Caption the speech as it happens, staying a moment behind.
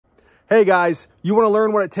Hey guys, you want to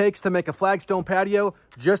learn what it takes to make a flagstone patio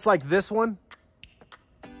just like this one?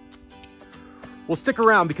 Well, stick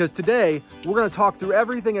around because today we're going to talk through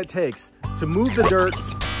everything it takes to move the dirt,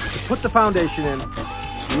 to put the foundation in,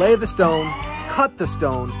 lay the stone, cut the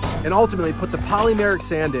stone, and ultimately put the polymeric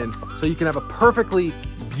sand in so you can have a perfectly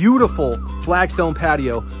beautiful flagstone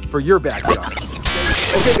patio for your backyard.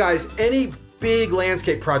 Okay guys, any big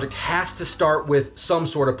landscape project has to start with some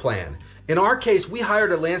sort of plan. In our case, we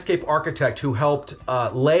hired a landscape architect who helped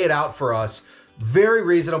lay it out for us. Very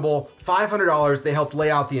reasonable, $500. They helped lay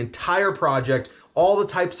out the entire project, all the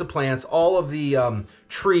types of plants, all of the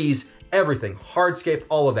trees, everything, hardscape,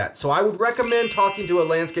 all of that. So I would recommend talking to a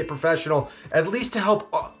landscape professional, at least to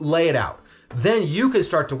help lay it out. Then you can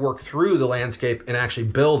start to work through the landscape and actually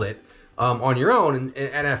build it on your own and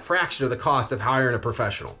at a fraction of the cost of hiring a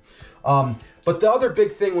professional. But the other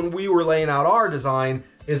big thing when we were laying out our design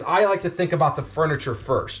is I like to think about the furniture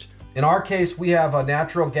first. In our case, we have a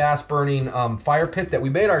natural gas burning fire pit that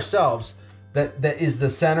we made ourselves that is the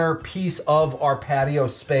center piece of our patio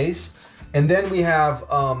space. And then we have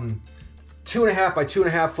 2.5 by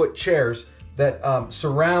 2.5 foot chairs that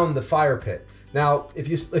surround the fire pit. Now, if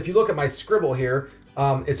you look at my scribble here,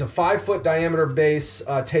 it's a 5 foot diameter base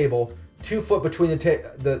table, 2 foot between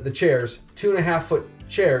the chairs, 2.5 foot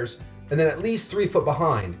chairs, and then at least 3 foot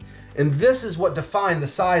behind. And this is what defined the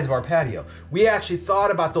size of our patio. We actually thought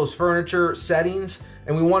about those furniture settings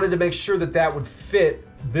and we wanted to make sure that that would fit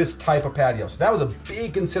this type of patio. So that was a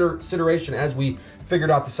big consideration as we figured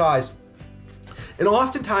out the size. And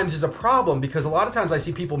oftentimes is a problem because a lot of times I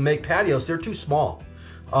see people make patios, they're too small.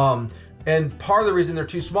 And part of the reason they're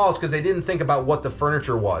too small is because they didn't think about what the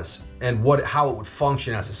furniture was and how it would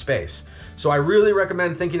function as a space. So I really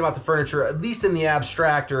recommend thinking about the furniture, at least in the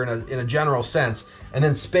abstract or in a general sense, and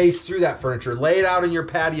then space through that furniture. Lay it out in your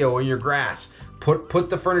patio or in your grass. Put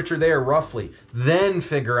the furniture there roughly, then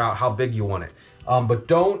figure out how big you want it. But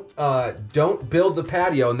don't build the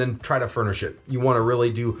patio and then try to furnish it. You want to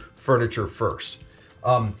really do furniture first.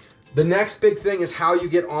 The next big thing is how you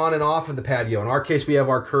get on and off of the patio. In our case, we have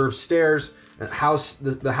our curved stairs. The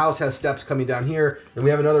house has steps coming down here, and we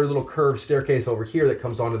have another little curved staircase over here that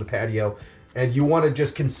comes onto the patio. And you want to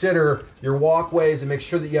just consider your walkways and make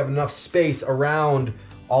sure that you have enough space around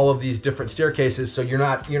all of these different staircases so you're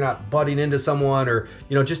not butting into someone, or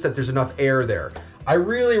just that there's enough air there. I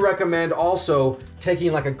really recommend also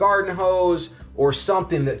taking like a garden hose or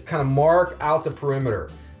something that kind of mark out the perimeter.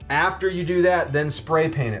 After you do that, then spray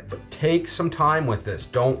paint it, but take some time with this.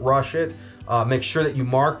 Don't rush it. Make sure that you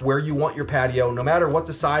mark where you want your patio, no matter what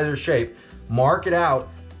the size or shape. Mark it out,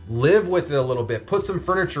 live with it a little bit, put some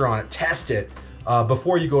furniture on it, test it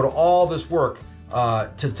before you go to all this work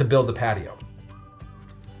to build the patio.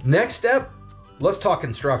 Next step, let's talk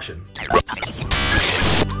construction.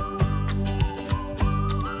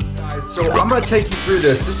 Guys, so I'm gonna take you through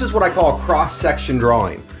this. This is what I call a cross-section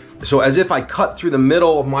drawing. So as if I cut through the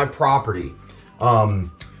middle of my property.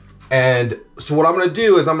 And so what I'm gonna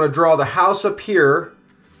do is I'm gonna draw the house up here,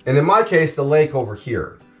 and in my case, the lake over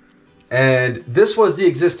here. And this was the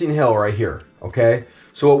existing hill right here, okay?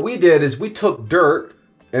 So what we did is we took dirt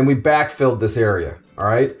and we backfilled this area, all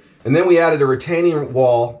right? And then we added a retaining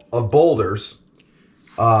wall of boulders.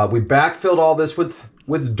 We backfilled all this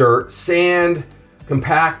with dirt, sand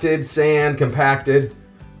compacted.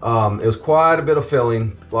 It was quite a bit of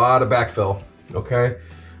filling, a lot of backfill, okay?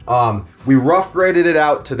 We rough graded it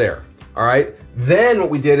out to there, all right? Then what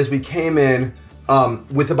we did is we came in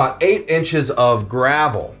with about 8 inches of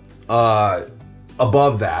gravel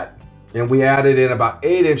above that, and we added in about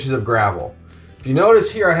 8 inches of gravel. If you notice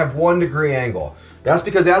here, I have 1 degree angle. That's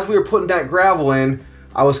because as we were putting that gravel in,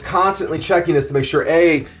 I was constantly checking this to make sure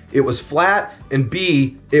A, it was flat, and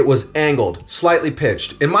B, it was angled, slightly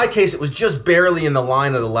pitched. In my case, it was just barely in the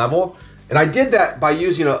line of the level. And I did that by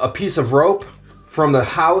using a piece of rope from the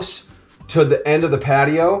house to the end of the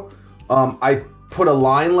patio. I put a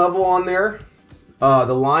line level on there.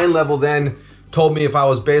 The line level then told me if I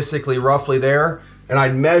was basically roughly there, and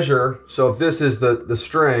I'd measure. So if this is the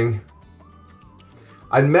string,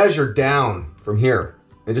 I'd measure down from here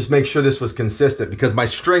and just make sure this was consistent because my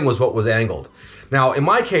string was what was angled. Now, in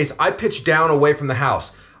my case, I pitched down away from the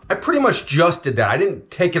house. I pretty much just did that. I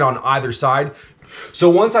didn't take it on either side. So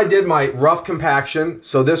once I did my rough compaction,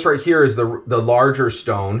 so this right here is the larger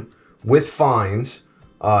stone with fines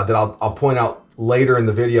that I'll point out later in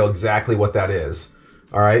the video exactly what that is,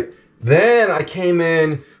 all right? Then I came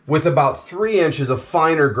in with about 3 inches of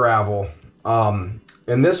finer gravel. And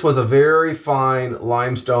this was a very fine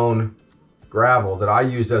limestone gravel that I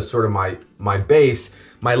used as sort of my base,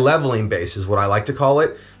 my leveling base is what I like to call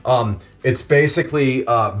it. It's basically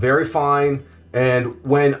very fine. And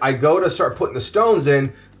when I go to start putting the stones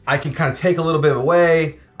in, I can kind of take a little bit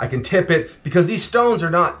away. I can tip it because these stones are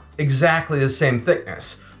not exactly the same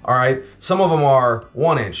thickness. All right, some of them are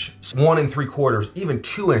 1 inch, 1 3/4, even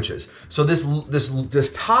 2 inches. So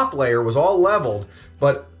this top layer was all leveled,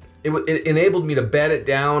 but it enabled me to bed it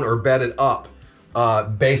down or bed it up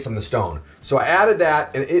based on the stone. So I added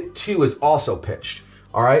that, and it too is also pitched.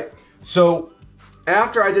 All right, so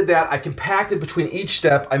after I did that, I compacted between each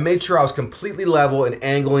step. I made sure I was completely level and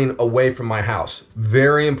angling away from my house.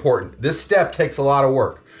 Very important. This step takes a lot of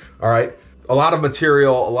work. All right. A lot of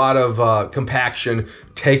material, a lot of compaction.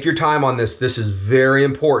 Take your time on this. This is very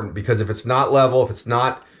important because if it's not level, if it's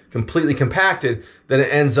not completely compacted, then it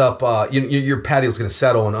ends up, your patio is going to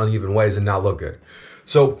settle in uneven ways and not look good.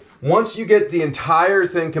 So once you get the entire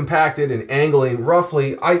thing compacted and angling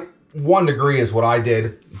roughly, 1 degree is what I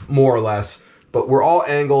did, more or less, but we're all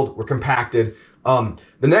angled, we're compacted. The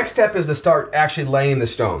next step is to start actually laying the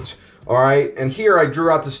stones. All right, and here I drew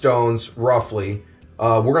out the stones roughly.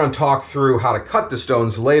 We're going to talk through how to cut the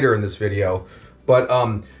stones later in this video, but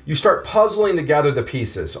you start puzzling together the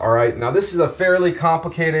pieces, all right? Now this is a fairly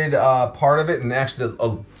complicated part of it and actually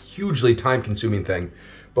a hugely time-consuming thing.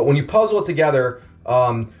 But when you puzzle it together,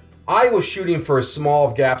 I was shooting for as small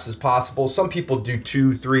of gaps as possible. Some people do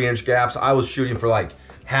 2-3 inch gaps. I was shooting for like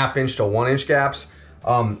 1/2 inch to 1 inch gaps,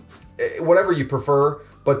 whatever you prefer.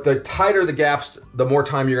 But the tighter the gaps, the more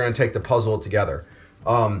time you're going to take to puzzle it together.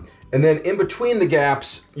 And then in between the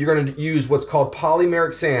gaps, you're going to use what's called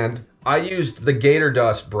polymeric sand. I used the Gator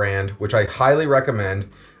Dust brand, which I highly recommend,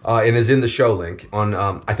 and is in the show link on,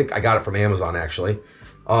 I think I got it from Amazon actually.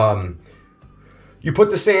 You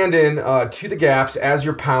put the sand in to the gaps as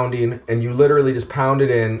you're pounding, and you literally just pound it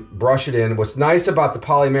in, brush it in. What's nice about the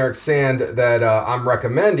polymeric sand that I'm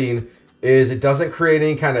recommending is it doesn't create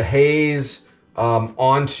any kind of haze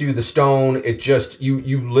onto the stone. It just,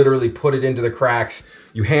 you literally put it into the cracks.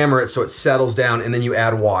 You hammer it so it settles down, and then you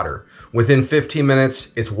add water. Within 15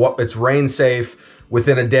 minutes, it's rain safe.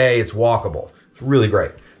 Within a day, it's walkable. It's really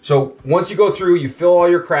great. So once you go through, you fill all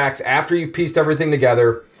your cracks. After you've pieced everything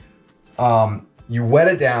together, you wet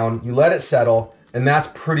it down, you let it settle, and that's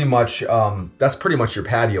pretty much your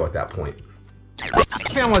patio at that point. The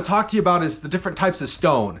thing I want to talk to you about is the different types of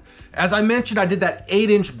stone. As I mentioned, I did that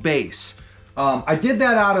 8-inch base. I did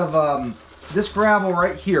that out of this gravel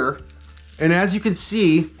right here. And as you can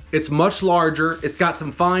see, it's much larger. It's got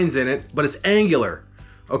some fines in it, but it's angular,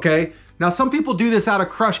 okay? Now, some people do this out of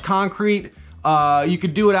crushed concrete. You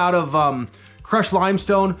could do it out of crushed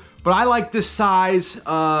limestone, but I like this size.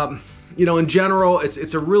 You know, in general,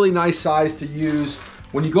 it's a really nice size to use.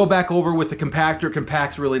 When you go back over with the compactor, it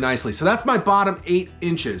compacts really nicely. So that's my bottom 8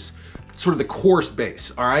 inches, sort of the coarse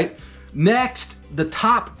base, all right? Next, the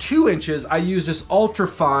top 2 inches, I use this ultra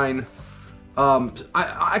fine,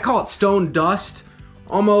 I call it stone dust,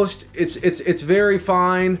 almost. It's very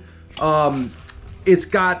fine. It's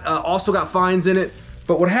got also got fines in it.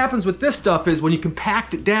 But what happens with this stuff is when you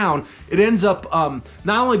compact it down, it ends up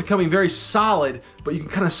not only becoming very solid, but you can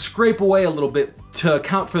kind of scrape away a little bit to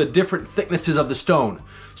account for the different thicknesses of the stone.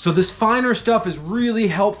 So this finer stuff is really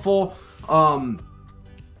helpful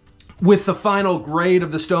with the final grade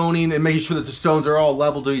of the stoning and making sure that the stones are all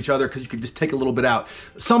level to each other, because you can just take a little bit out.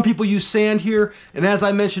 Some people use sand here, and as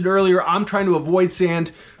I mentioned earlier, I'm trying to avoid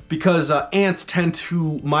sand because ants tend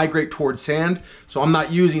to migrate towards sand. So I'm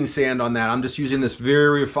not using sand on that. I'm just using this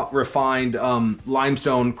very refined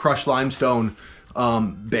limestone, crushed limestone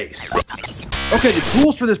base. Okay, the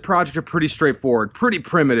tools for this project are pretty straightforward, pretty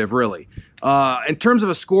primitive really. In terms of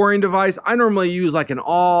a scoring device, I normally use like an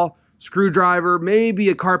awl, screwdriver, maybe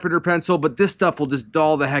a carpenter pencil, but this stuff will just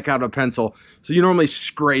dull the heck out of a pencil. So you normally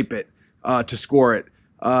scrape it to score it.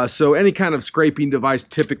 So any kind of scraping device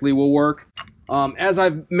typically will work. As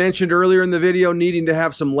I've mentioned earlier in the video, needing to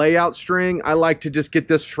have some layout string, I like to just get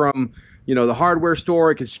this from, you know, the hardware store.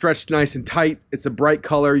 It can stretch nice and tight. It's a bright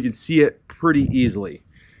color. You can see it pretty easily.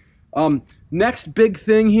 Next big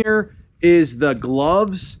thing here is the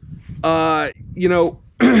gloves. You know,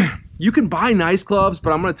 you can buy nice gloves,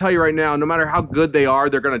 but I'm going to tell you right now, no matter how good they are,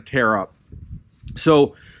 they're going to tear up.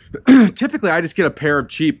 So typically I just get a pair of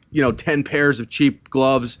cheap, you know, 10 pairs of cheap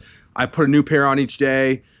gloves. I put a new pair on each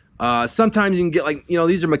day. Sometimes you can get like, you know,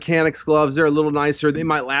 these are mechanics gloves. They're a little nicer. They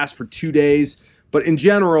might last for 2 days. But in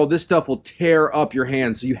general, this stuff will tear up your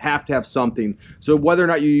hands. So you have to have something. So whether or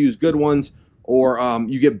not you use good ones or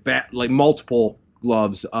you get like multiple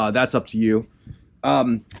gloves, that's up to you.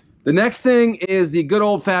 The next thing is the good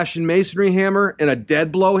old-fashioned masonry hammer and a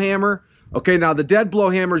dead blow hammer. Okay, now the dead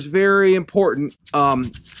blow hammer is very important.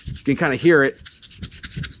 You can kind of hear it.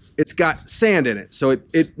 it's got sand in it. So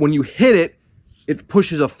it when you hit it, it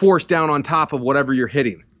pushes a force down on top of whatever you're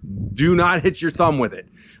hitting. Do not hit your thumb with it.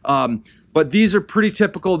 But these are pretty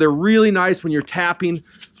typical. They're really nice when you're tapping.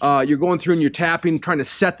 You're going through and you're tapping, trying to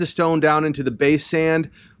set the stone down into the base sand.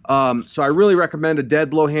 So I really recommend a dead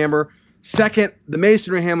blow hammer. Second, the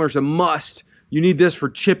masonry hammer is a must. You need this for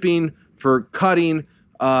chipping, for cutting,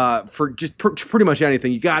 for just pretty much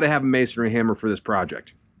anything. You got to have a masonry hammer for this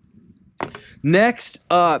project. Next,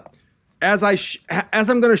 as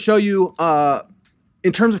I'm going to show you,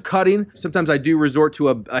 in terms of cutting, sometimes I do resort to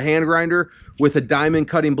a hand grinder with a diamond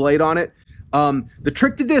cutting blade on it. The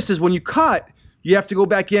trick to this is when you cut, you have to go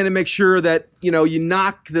back in and make sure that, you know, you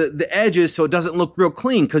knock the edges so it doesn't look real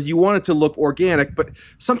clean, because you want it to look organic. But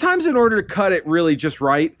sometimes in order to cut it really just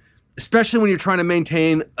right, especially when you're trying to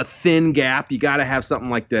maintain a thin gap, you got to have something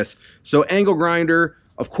like this. So angle grinder,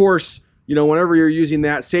 of course, you know, whenever you're using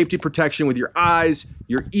that, safety protection with your eyes,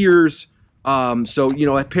 your ears. So, you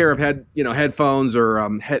know, a pair of headphones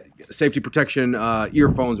or safety protection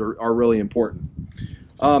earphones are really important.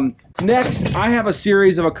 Next, I have a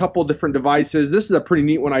series of a couple different devices. This is a pretty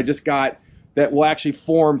neat one I just got that will actually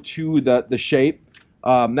form to the shape.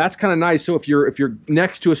 That's kind of nice. So if you're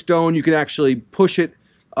next to a stone, you can actually push it.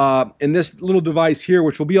 And this little device here,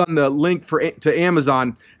 which will be on the link to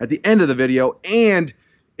Amazon at the end of the video and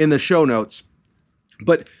in the show notes.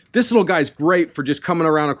 But this little guy's great for just coming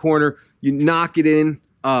around a corner. You knock it in,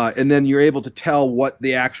 and then you're able to tell what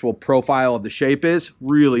the actual profile of the shape is.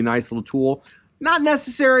 Really nice little tool. Not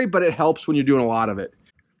necessary, but it helps when you're doing a lot of it.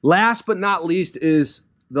 Last but not least is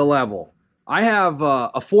the level. I have a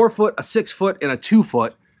 4-foot, a 6-foot, and a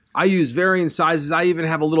 2-foot. I use varying sizes. I even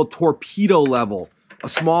have a little torpedo level, a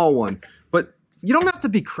small one. But you don't have to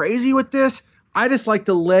be crazy with this. I just like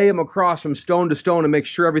to lay them across from stone to stone and make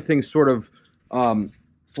sure everything's sort of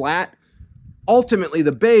flat. Ultimately,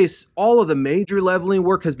 the base, all of the major leveling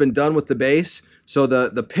work has been done with the base. So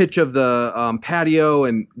the pitch of the patio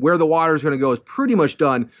and where the water is going to go is pretty much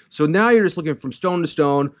done. So now you're just looking from stone to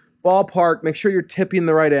stone, ballpark, make sure you're tipping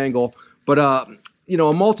the right angle. But, you know,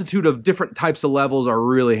 a multitude of different types of levels are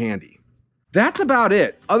really handy. That's about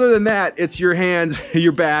it. Other than that, it's your hands,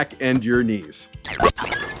 your back, and your knees.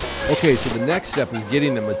 Okay, so the next step is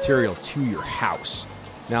getting the material to your house.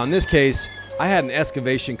 Now, in this case, I had an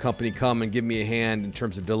excavation company come and give me a hand in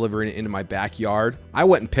terms of delivering it into my backyard. I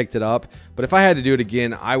went and picked it up, but if I had to do it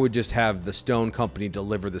again, I would just have the stone company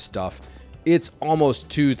deliver the stuff. It's almost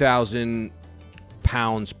 2,000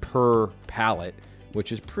 pounds per pallet,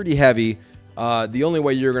 which is pretty heavy. The only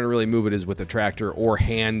way you're going to really move it is with a tractor or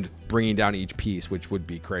hand bringing down each piece, which would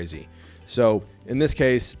be crazy. So in this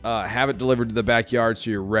case, have it delivered to the backyard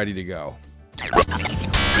so you're ready to go.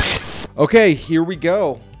 Okay, here we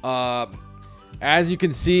go. As you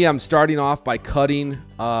can see, I'm starting off by cutting.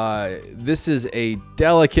 This is a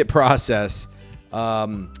delicate process.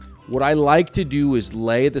 What I like to do is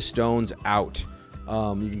lay the stones out.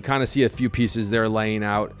 You can kind of see a few pieces there laying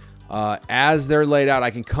out. As they're laid out, I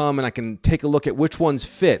can come and I can take a look at which ones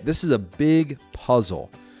fit. This is a big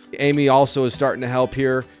puzzle. Amy also is starting to help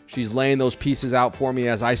here. She's laying those pieces out for me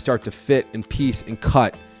as I start to fit and piece and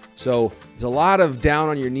cut. So there's a lot of down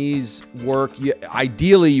on your knees work.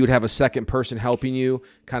 Ideally, you would have a second person helping you,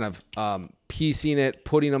 kind of piecing it,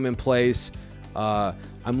 putting them in place. I'm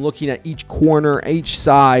looking at each corner, each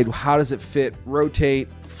side. How does it fit? Rotate,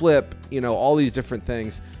 flip, you know, all these different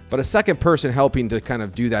things. But a second person helping to kind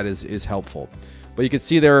of do that is helpful. But you can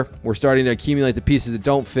see there, we're starting to accumulate the pieces that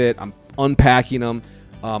don't fit. I'm unpacking them.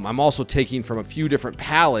 I'm also taking from a few different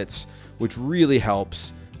pallets, which really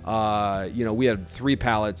helps. You know, we had 3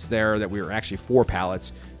 pallets there that we were actually 4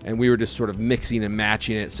 pallets, and we were just sort of mixing and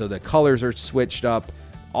matching it so the colors are switched up.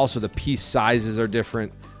 Also, the piece sizes are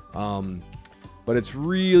different. But it's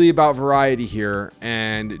really about variety here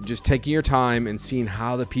and just taking your time and seeing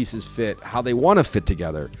how the pieces fit, how they want to fit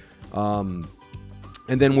together. And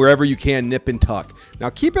then wherever you can, nip and tuck. Now,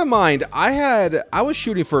 keep in mind, I was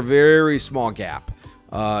shooting for a very small gap.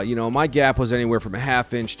 You know, my gap was anywhere from a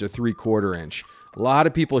 1/2 inch to 3/4 inch. A lot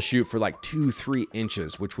of people shoot for like 2-3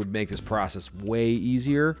 inches, which would make this process way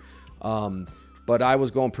easier. But I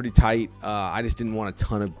was going pretty tight. I just didn't want a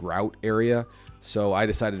ton of grout area. So I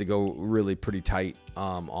decided to go really pretty tight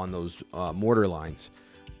on those mortar lines.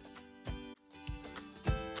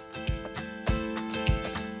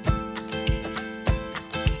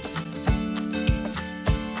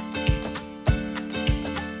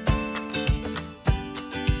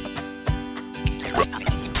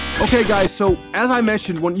 Okay guys, so as I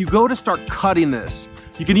mentioned, when you go to start cutting this,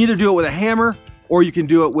 you can either do it with a hammer or you can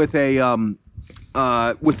do it with a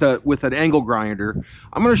with an angle grinder.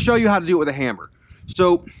 I'm going to show you how to do it with a hammer.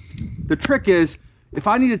 So the trick is, if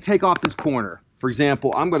I need to take off this corner, for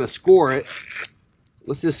example, I'm going to score it.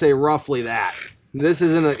 Let's just say roughly that. This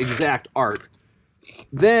isn't an exact art.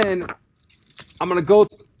 Then I'm going to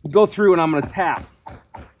go through and I'm going to tap.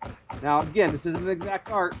 Now again, this isn't an exact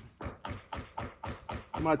art.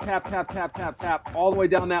 I'm going to tap, tap, tap, tap, tap all the way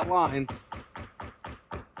down that line.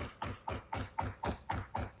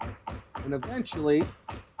 And eventually,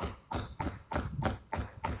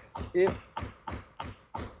 it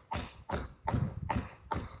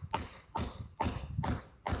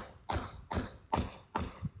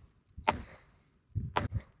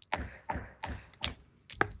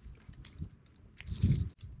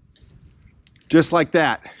just like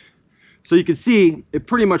that. So you can see it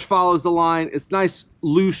pretty much follows the line. It's nice,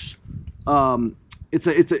 loose. It's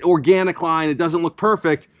an organic line. It doesn't look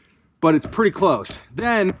perfect, but it's pretty close.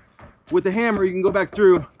 Then with the hammer, you can go back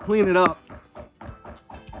through, clean it up.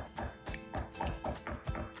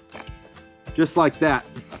 Just like that.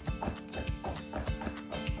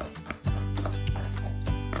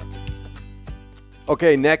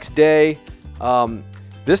 Okay, next day.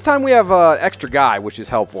 This time we have an extra guy, which is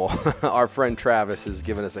helpful. Our friend Travis has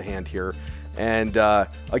given us a hand here. And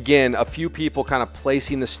again, a few people kind of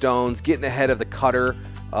placing the stones, getting ahead of the cutter.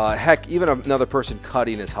 Heck, even another person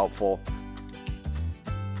cutting is helpful.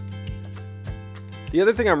 The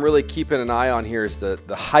other thing I'm really keeping an eye on here is the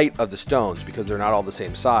height of the stones, because they're not all the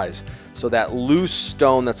same size. So that loose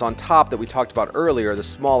stone that's on top that we talked about earlier, the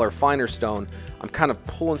smaller, finer stone, I'm kind of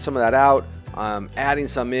pulling some of that out. I'm adding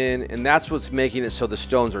some in, and that's what's making it so the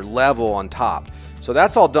stones are level on top. So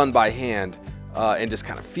that's all done by hand and just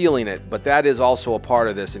kind of feeling it, but that is also a part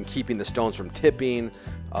of this and keeping the stones from tipping.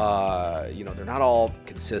 You know, they're not all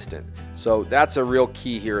consistent. So that's a real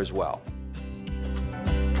key here as well.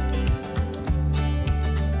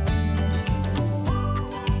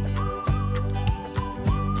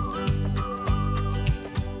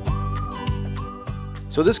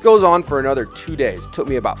 So this goes on for another 2 days. It took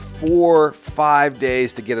me about 4 or 5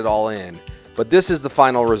 days to get it all in, but this is the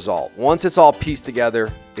final result. Once it's all pieced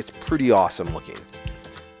together, it's pretty awesome looking.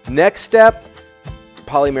 Next step,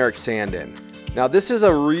 polymeric sand in. Now this is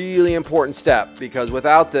a really important step, because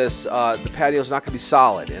without this, the patio is not going to be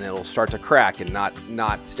solid and it'll start to crack and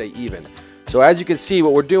not stay even. So as you can see,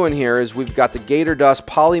 what we're doing here is we've got the Gator Dust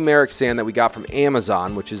polymeric sand that we got from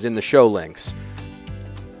Amazon, which is in the show links.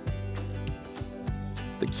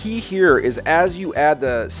 The key here is, as you add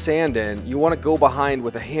the sand in, you want to go behind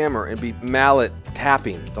with a hammer and be mallet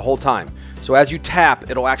tapping the whole time. So as you tap,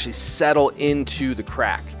 it'll actually settle into the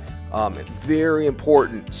crack. It's very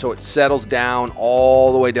important, so it settles down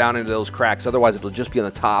all the way down into those cracks. Otherwise, it'll just be on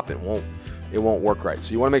the top and it won't work right.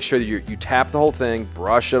 So you want to make sure that you tap the whole thing,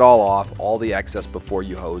 brush it all off, all the excess before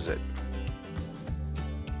you hose it.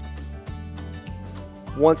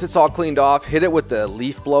 Once it's all cleaned off, hit it with the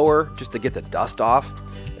leaf blower just to get the dust off.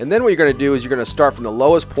 And then what you're going to do is you're going to start from the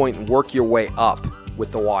lowest point and work your way up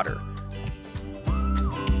with the water.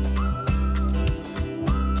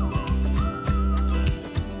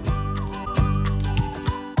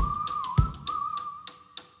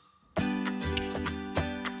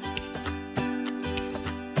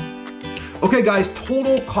 Okay guys,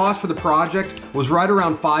 total cost for the project was right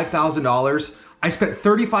around $5,000. I spent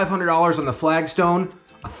 $3,500 on the flagstone,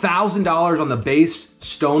 $1,000 on the base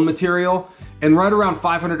stone material, and right around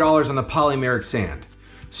 $500 on the polymeric sand.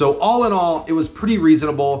 So all in all, it was pretty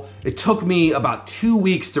reasonable. It took me about 2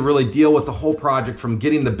 weeks to really deal with the whole project, from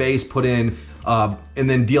getting the base put in and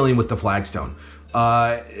then dealing with the flagstone.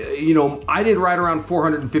 You know, I did right around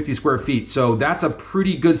 450 square feet, so that's a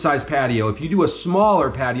pretty good sized patio. If you do a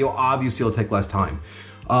smaller patio, obviously it'll take less time.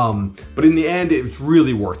 But in the end, it was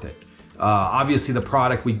really worth it. Obviously the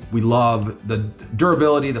product we love, the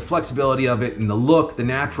durability, the flexibility of it, and the look, the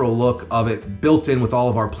natural look of it built in with all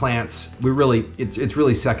of our plants. It's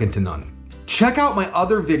really second to none. Check out my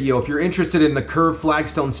other video if you're interested in the curved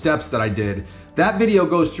flagstone steps that I did. That video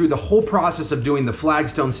goes through the whole process of doing the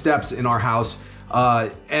flagstone steps in our house.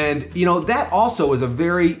 And you know, that also is a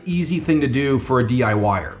very easy thing to do for a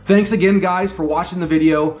DIYer. Thanks again guys for watching the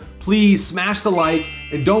video. Please smash the like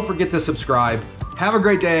and don't forget to subscribe. Have a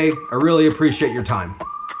great day. I really appreciate your time.